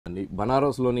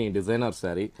బనారస్ లోని డిజైనర్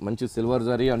శారీ మంచి silver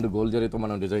zari and gold జరీతో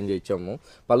మనం డిజైన్ చేయించాము.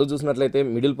 పళ్ళు చూసినట్లయితే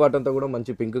మిడిల్ పార్ట్ అంతా కూడా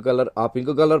మంచి పింక్ కలర్, ఆ పింక్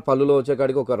కలర్ పళ్ళులో వచ్చే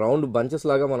కాడికి ఒక రౌండ్ బంచెస్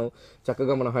లాగా మనం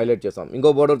చక్కగా మనం హైలైట్ చేసాం.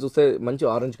 ఇంకో బోర్డర్ చూస్తే మంచి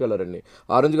ఆరెంజ్ కలర్ అండి.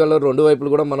 ఆరెంజ్ కలర్ రెండు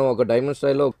వైపులు కూడా మనం ఒక డైమండ్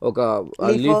స్టైల్లో ఒక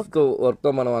లీఫ్ తో వర్క్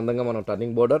తో మనం అందంగా మనం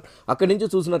టర్నింగ్ బోర్డర్ అక్కడి నుంచి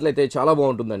చూసినట్లయితే చాలా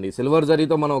బాగుంటుందండి. సిల్వర్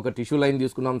జరీతో మనం ఒక టిష్యూ లైన్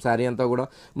తీసుకున్నాం శారీ అంతా కూడా.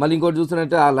 మళ్ళీ ఇంకోటి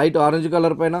చూసినట్టే ఆ లైట్ ఆరెంజ్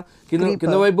కలర్ పైన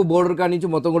కింద వైపు బోర్డర్ కాడి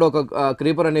నుంచి మొత్తం కూడా ఒక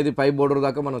క్రీపర్ అనేది పై బోర్డర్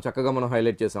దాకా మనం చక్కగా మనం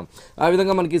హైలైట్ చేసాం. ఆ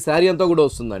విధంగా మనకి శారీ అంతా కూడా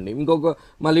వస్తుందండి. ఇంకొక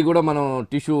మళ్ళీ కూడా మనం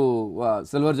టిష్యూ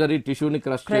సిల్వర్ జరీ టిష్యూని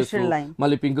క్రష్ చేస్తూ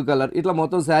మళ్ళీ పింక్ కలర్ ఇట్లా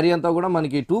మొత్తం శారీ అంతా కూడా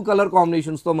మనకి 2 కలర్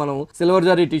కాంబినేషన్స్ తో మనం సిల్వర్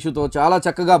జరీ టిష్యూతో చాలా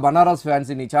చక్కగా బనారస్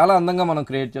ఫ్యాన్సీని చాలా అందంగా మనం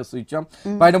క్రియేట్ చేస్తూ ఇచ్చాం.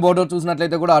 పైన బోర్డర్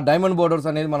చూసినట్లయితే కూడా ఆ డైమండ్ బోర్డర్స్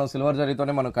అనేది మనం సిల్వర్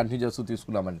జరీతోనే మనం కంటిన్యూ చేస్తూ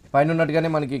తీసుకున్నామండి. పైన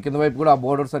ఉన్నట్టుగానే మనకి కింద వైపు కూడా ఆ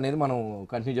బోర్డర్స్ అనేది మనం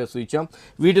కంటిన్యూ చేస్తూ ఇచ్చాం.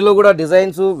 వీటిలో కూడా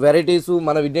డిజైన్స్ వెరైటీస్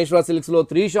మన విఘ్నేశ్వర సిల్క్స్ లో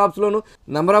 3 shops loan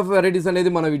number of varieties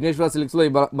అనేది మన విఘ్నేశ్వర సిల్క్స్ లో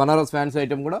బనారస్ ఫ్యాన్సీ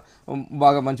ఐటమ్ కూడా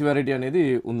బాగా మంచి వెరైటీ అనేది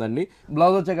ఉందండి.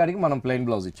 బ్లౌజ్ వచ్చేకాడికి మనం ప్లెయిన్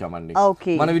బ్లౌజ్ ఇచ్చామండి.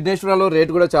 మన విఘ్నేశ్వరలో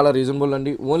రేట్ కూడా చాలా రీజనబుల్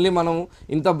అండి. ఓన్లీ మనం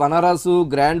ఇంత బనారస్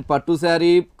గ్రాండ్ పట్టు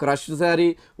శారీ క్రష్ శారీ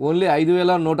ఓన్లీ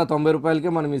 5,190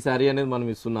 రూపాయలకే మనం ఈ శారీ అనేది మనం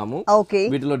ఇస్తున్నాము.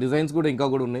 వీటిలో డిజైన్స్ కూడా ఇంకా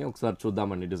కూడా ఉన్నాయి, ఒకసారి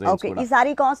చూద్దామండి డిజైన్స్. ఈ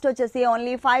శారీ కాస్ట్ వచ్చేసి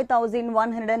ఓన్లీ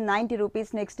 5,190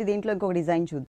 రూపీస్. నెక్స్ట్ దీంట్లో ఇంకొక డిజైన్ చూద్దాం.